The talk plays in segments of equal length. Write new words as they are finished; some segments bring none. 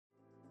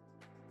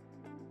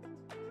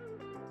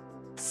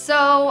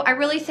So I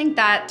really think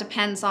that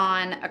depends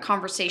on a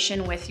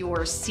conversation with your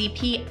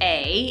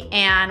CPA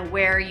and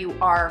where you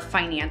are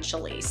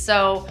financially.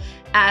 So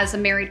as a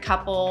married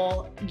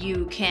couple,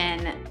 you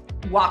can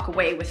walk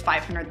away with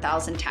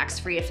 $500,000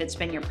 tax-free if it's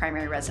been your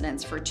primary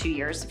residence for 2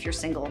 years. If you're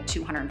single,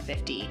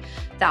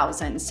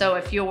 $250,000. So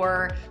if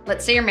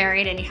let's say you're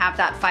married and you have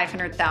that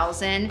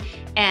 $500,000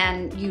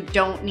 and you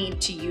don't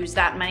need to use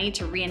that money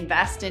to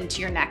reinvest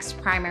into your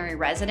next primary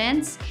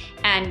residence,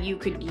 and you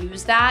could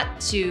use that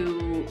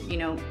to,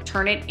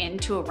 turn it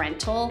into a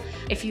rental.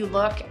 If you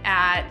look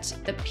at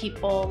the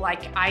people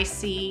like I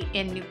see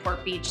in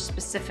Newport Beach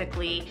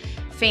specifically,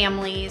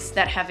 families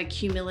that have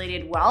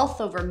accumulated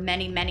wealth over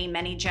many, many,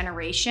 many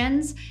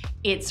generations,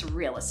 it's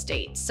real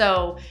estate.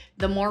 So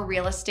the more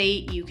real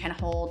estate you can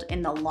hold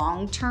in the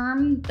long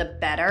term, the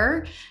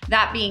better.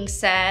 That being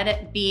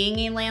said, being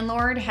a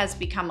landlord has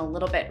become a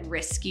little bit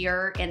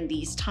riskier in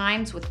these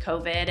times with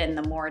COVID and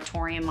the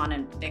moratorium on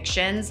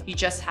evictions. You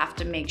just have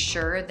to make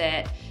sure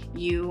that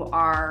you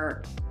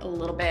are a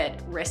little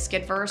bit risk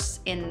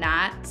adverse in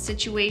that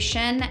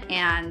situation,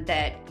 and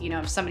that,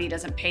 if somebody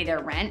doesn't pay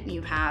their rent,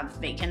 you have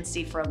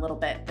vacancy for a little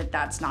bit,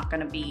 that's not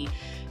gonna be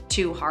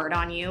too hard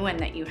on you, and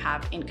that you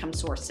have income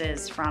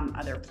sources from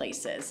other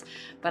places.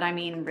 But I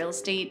mean, real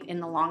estate in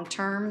the long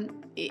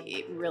term,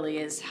 it really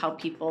is how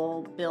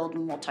people build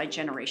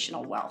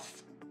multi-generational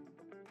wealth.